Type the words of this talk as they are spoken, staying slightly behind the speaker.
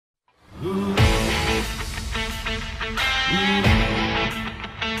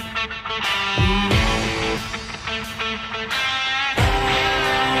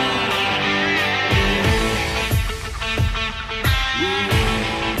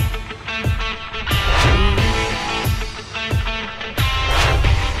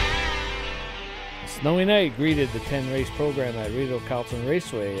Snowy night greeted the 10-race program at Rideau Carlton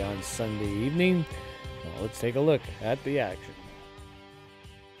Raceway on Sunday evening. Now let's take a look at the action.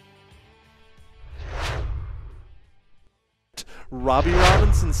 Robbie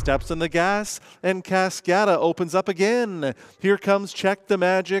Robinson steps on the gas, and Cascada opens up again. Here comes Check the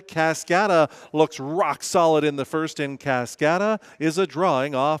Magic. Cascada looks rock solid in the first, and Cascada is a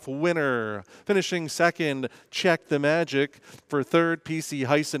drawing off winner. Finishing second, Check the Magic. For third, PC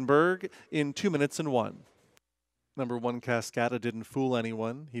Heisenberg in 2 minutes and 1. Number 1, Cascada didn't fool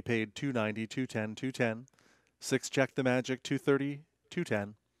anyone. He paid $2.90, $2.10, $2.10. 6, Check the Magic, $2.30,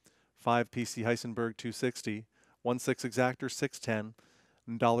 $2.10. 5, PC Heisenberg, $2.60. 1-6 exactor, $6.10.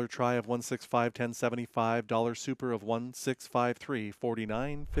 Dollar try of 165, $10.75. Dollar super of 1653,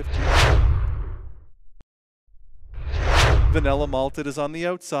 $49.50. Vanilla Malted is on the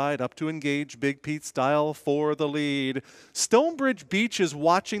outside, up to engage Big Pete Style for the lead. Stonebridge Beach is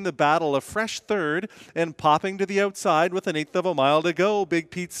watching the battle, a fresh third, and popping to the outside with 1/8 of a mile to go. Big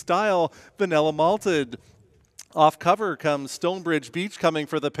Pete Style, Vanilla Malted. Off cover comes Stonebridge Beach coming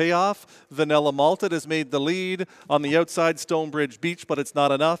for the payoff. Vanilla Malted has made the lead. On the outside, Stonebridge Beach, but it's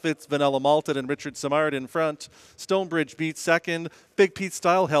not enough. It's Vanilla Malted and Richard Simard in front. Stonebridge Beach second. Big Pete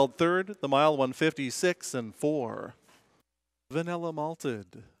Style held third. The mile 156 and 4. Vanilla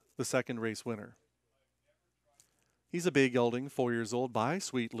Malted, the second race winner. He's a bay gelding, 4 years old, by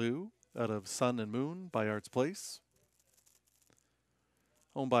Sweet Lou, out of Sun and Moon by Arts Place.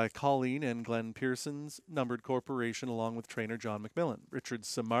 Owned by Colleen and Glenn Pearson's Numbered Corporation, along with trainer John McMillan. Richard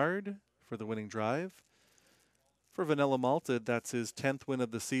Simard for the winning drive. For Vanilla Malted, that's his 10th win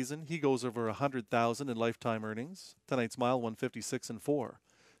of the season. He goes over $100,000 in lifetime earnings. Tonight's mile 156 and 4.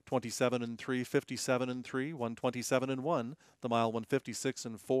 27 and 3, 57 and 3, 127 and 1. The mile 156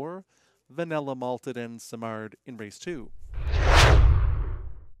 and 4. Vanilla Malted and Simard in race 2.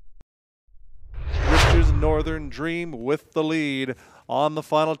 Rich's Northern Dream with the lead. On the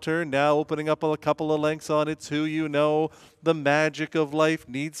final turn, now opening up a couple of lengths on It's Who You Know. The magic of life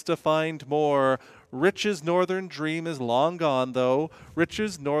needs to find more. Rich's Northern Dream is long gone, though.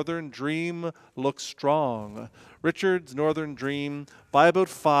 Rich's Northern Dream looks strong. Richard's Northern Dream by about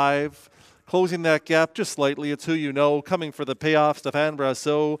 5. Closing that gap just slightly. It's Who You Know. Coming for the payoff, Stéphane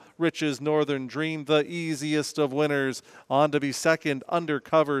Brasseur. Rich's Northern Dream, the easiest of winners. On to be second.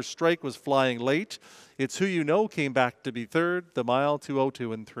 Undercover Strike was flying late. It's Who You Know came back to be third. The mile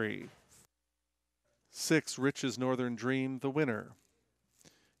 202 and 3. 6, Rich's Northern Dream, the winner.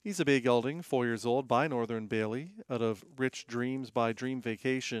 He's a bay gelding, 4 years old, by Northern Bailey, out of Rich Dreams by Dream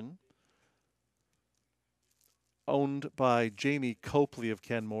Vacation. Owned by Jamie Copley of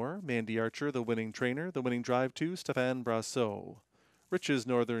Kenmore. Mandy Archer, the winning trainer. The winning drive to Stéphane Brasseur. Rich's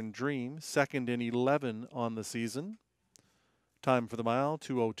Northern Dream, second in 11 on the season. Time for the mile,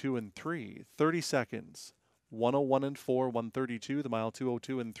 202 and 3. 30 seconds. 101 and 4, 132. The mile,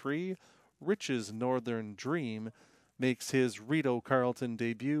 202 and 3. Rich's Northern Dream makes his Rideau Carlton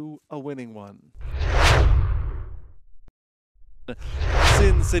debut a winning one.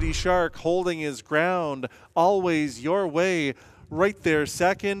 Sin City Shark holding his ground. Always Your Way. Right there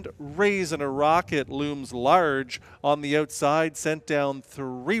second. Raisin' a Rocket looms large on the outside. Sent down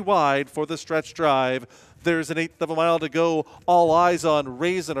 3 wide for the stretch drive. There's 1/8 of a mile to go. All eyes on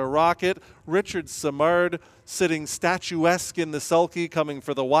Raisin' a Rocket. Richard Simard sitting statuesque in the sulky, coming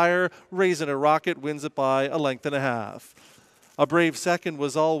for the wire. Raisin' a Rocket wins it by 1.5 lengths. A brave second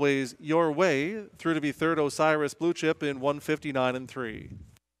was Always Your Way. Through to be third, Osiris Blue Chip in 159 and 3.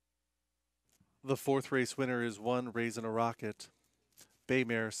 The 4th race winner is 1, Raisin' a Rocket.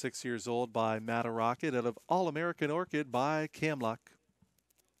 Baymare, 6 years old, by Matt a Rocket, out of All American Orchid by Camluck.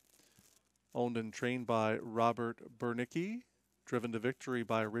 Owned and trained by Robert Bernicki. Driven to victory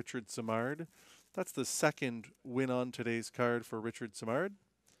by Richard Simard. That's the second win on today's card for Richard Simard.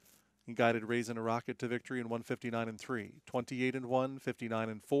 He guided Raisin' a Rocket to victory in 159 and 3. 28 and 1, 59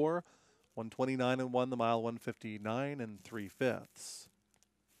 and 4, 129 and 1, the mile 159 and 3/5.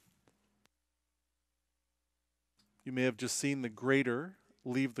 You may have just seen the grader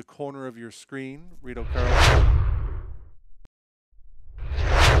leave the corner of your screen. Rideau Carlton.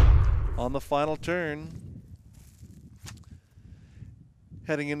 On the final turn,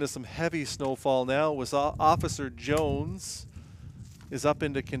 heading into some heavy snowfall now, was Officer Jones is up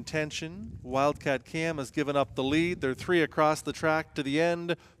into contention. Wildcat Cam has given up the lead. They're 3 across the track to the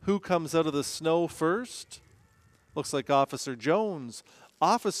end. Who comes out of the snow first? Looks like Officer Jones.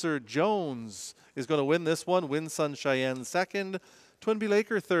 Officer Jones is going to win this one. Win Sun Cheyenne second. Twinbee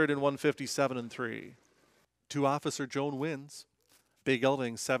Laker third in 157 and 3. 2 Officer Jones wins. Bay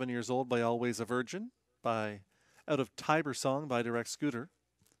Gelding, 7 years old, by Always a Virgin, by out of Tiber Song by Direct Scooter.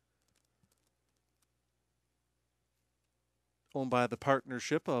 Owned by the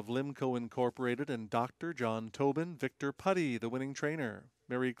partnership of Limco Incorporated and Dr. John Tobin, Victor Putty, the winning trainer.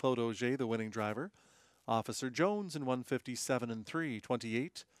 Marie-Claude Auger, the winning driver. Officer Jones in 157 and 3,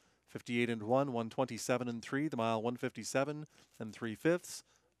 28, 58 and 1, 127 and 3, the mile 157 and 3/5.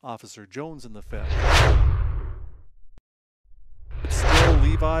 Officer Jones in the 5th. Still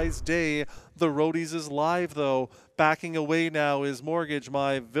Levi's Day. The Roadies is live though. Backing away now is Mortgage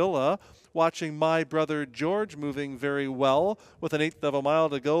My Villa. Watching My Brother George moving very well. With an 1/8 of a mile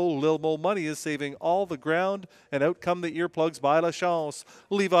to go, Lil Mo Money is saving all the ground, and out come the earplugs by La Chance.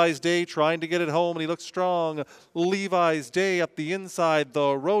 Levi's Day trying to get it home, and he looks strong. Levi's Day up the inside, the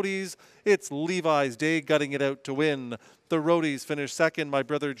Roadies. It's Levi's Day gutting it out to win. The Roadies finish second, My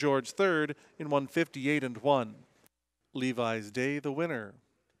Brother George third in 158 and 1. Levi's Day, the winner.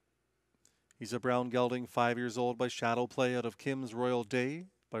 He's a brown gelding, 5 years old, by Shadow Play out of Kim's Royal Day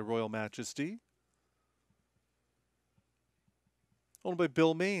by Royal Majesty. Owned by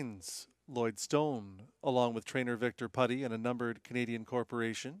Bill Maines, Lloyd Stone, along with trainer Victor Putty and a numbered Canadian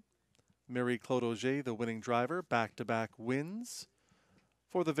corporation. Marie-Claude Auger, the winning driver, back-to-back wins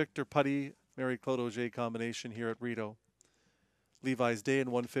for the Victor Putty Marie-Claude Auger combination here at Rideau. Levi's Day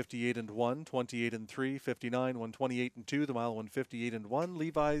in 158 and 1, 28 and 3, 59, 128 and 2, the mile 158 and 1.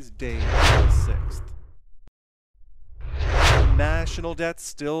 Levi's Day in the 6th. National Debt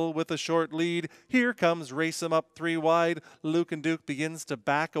still with a short lead. Here comes Race 'em Up 3 wide. Luke and Duke begins to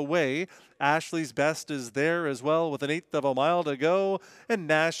back away. Ashley's Best is there as well with an 1/8 of a mile to go. And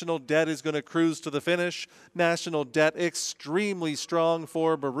National Debt is going to cruise to the finish. National Debt extremely strong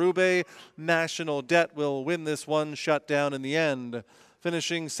for Berube. National Debt will win this one shut down in the end.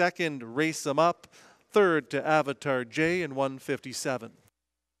 Finishing second, Race 'em Up. Third to Avatar J in 157.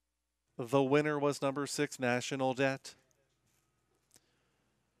 The winner was number 6, National Debt.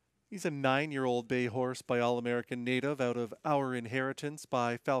 He's a 9-year-old bay horse by All-American Native out of Our Inheritance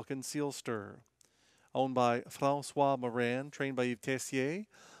by Falcon Sealster. Owned by Francois Morin, trained by Yves Tessier,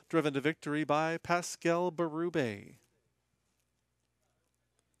 driven to victory by Pascal Berube.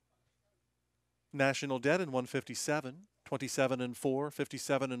 National Debt in 157, 27 and 4,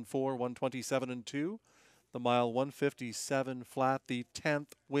 57 and 4, 127 and 2. The mile 157 flat, the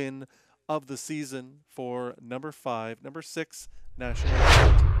 10th win of the season for number 6, National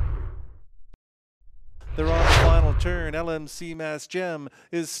Debt. They're on the final turn. LMC Mass Gem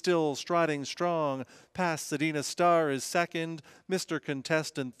is still striding strong. Pasadena Star is second. Mr.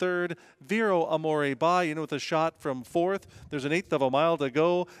 Contestant third. Vero Amore by in with a shot from fourth. There's an 1/8 of a mile to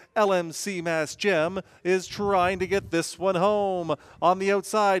go. LMC Mass Gem is trying to get this one home. On the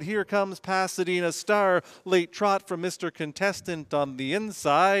outside, here comes Pasadena Star. Late trot from Mr. Contestant on the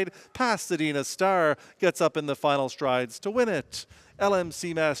inside. Pasadena Star gets up in the final strides to win it.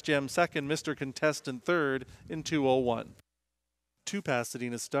 LMC Mass Gem second, Mr. Contestant third in 2:01. To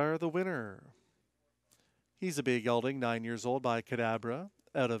Pasadena Star, the winner. He's a big gelding, 9 years old, by Cadabra,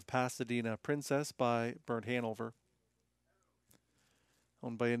 out of Pasadena Princess by Burnt Hanover.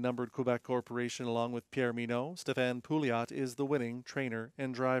 Owned by a numbered Quebec corporation along with Pierre Minot, Stéphane Pouliot is the winning trainer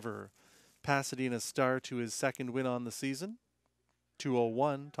and driver. Pasadena Star to his second win on the season.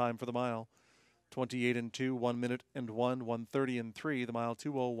 2:01, time for the mile. 28 and 2, 1 minute and 1, 130 and 3, the mile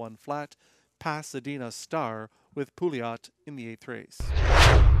 2:01 flat. Pasadena Star with Pouliot in the 8th race.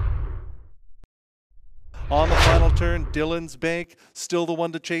 On the final turn, Dillon's Bank, still the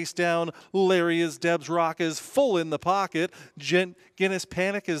one to chase down. Laria's Deb's Rock is full in the pocket. Guinness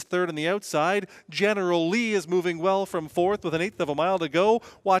Panic is third on the outside. General Lee is moving well from fourth with an 1/8 of a mile to go.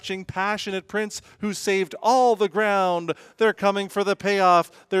 Watching Passionate Prince, who saved all the ground. They're coming for the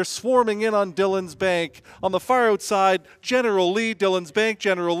payoff. They're swarming in on Dillon's Bank. On the far outside, General Lee, Dillon's Bank,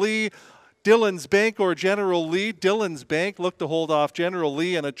 General Lee. Dillon's Bank or General Lee. Dillon's Bank looked to hold off General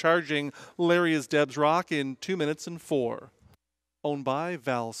Lee and a charging Laria's Deb's Rock in 2 minutes and 4. Owned by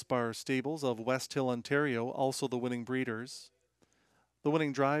Valspar Stables of West Hill, Ontario, also the winning breeders. The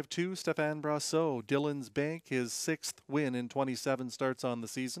winning drive to Stéphane Brasseau. Dillon's Bank, his 6th win in 27 starts on the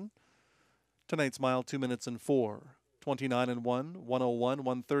season. Tonight's mile 2 minutes and 4. 29 and 1, 101,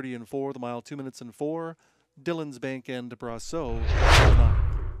 130 and 4. The mile 2 minutes and 4. Dillon's Bank and Brasseau.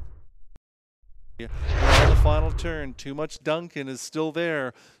 On the final turn, Too Much Duncan is still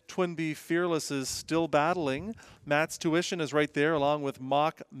there. Twinbee Fearless is still battling. Matt's Tuition is right there along with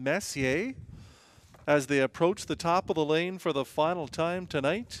Mock Messier as they approach the top of the lane for the final time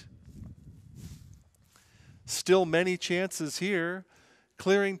tonight. Still many chances here.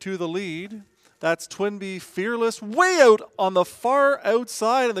 Clearing to the lead. That's Twinbee Fearless way out on the far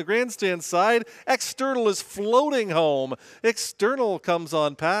outside on the grandstand side. External is floating home. External comes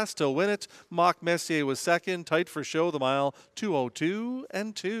on past to win it. Mock Messier was second. Tight for show the mile 2:02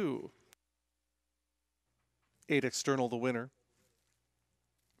 and 2. 8 External the winner.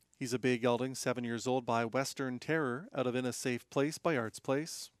 He's a bay gelding, 7 years old, by Western Terror out of In a Safe Place by Arts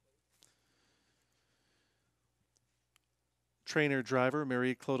Place. Trainer-driver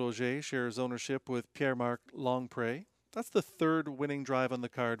Marie-Claude Auger shares ownership with Pierre-Marc Longpré. That's the third winning drive on the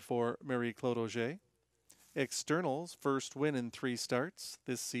card for Marie-Claude Auger. External's first win in 3 starts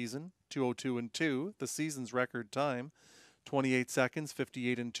this season, 2:02 and 2, the season's record time. 28 seconds,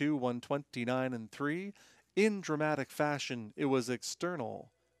 58 and 2, 129 and 3. In dramatic fashion, it was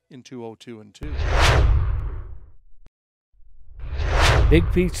External in 2:02 and 2.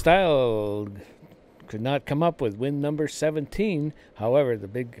 Big Pete Style could not come up with win number 17. However, the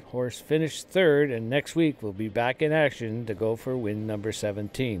big horse finished third, and next week we'll be back in action to go for win number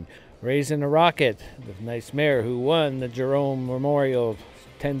 17. Raising a Rocket, the nice mare who won the Jerome Memorial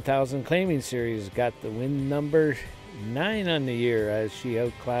 10,000 Claiming Series, got the win number 9 on the year as she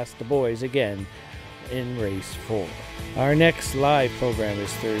outclassed the boys again in race 4. Our next live program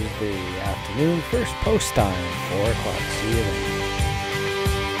is Thursday afternoon, first post time, 4 o'clock. See you then.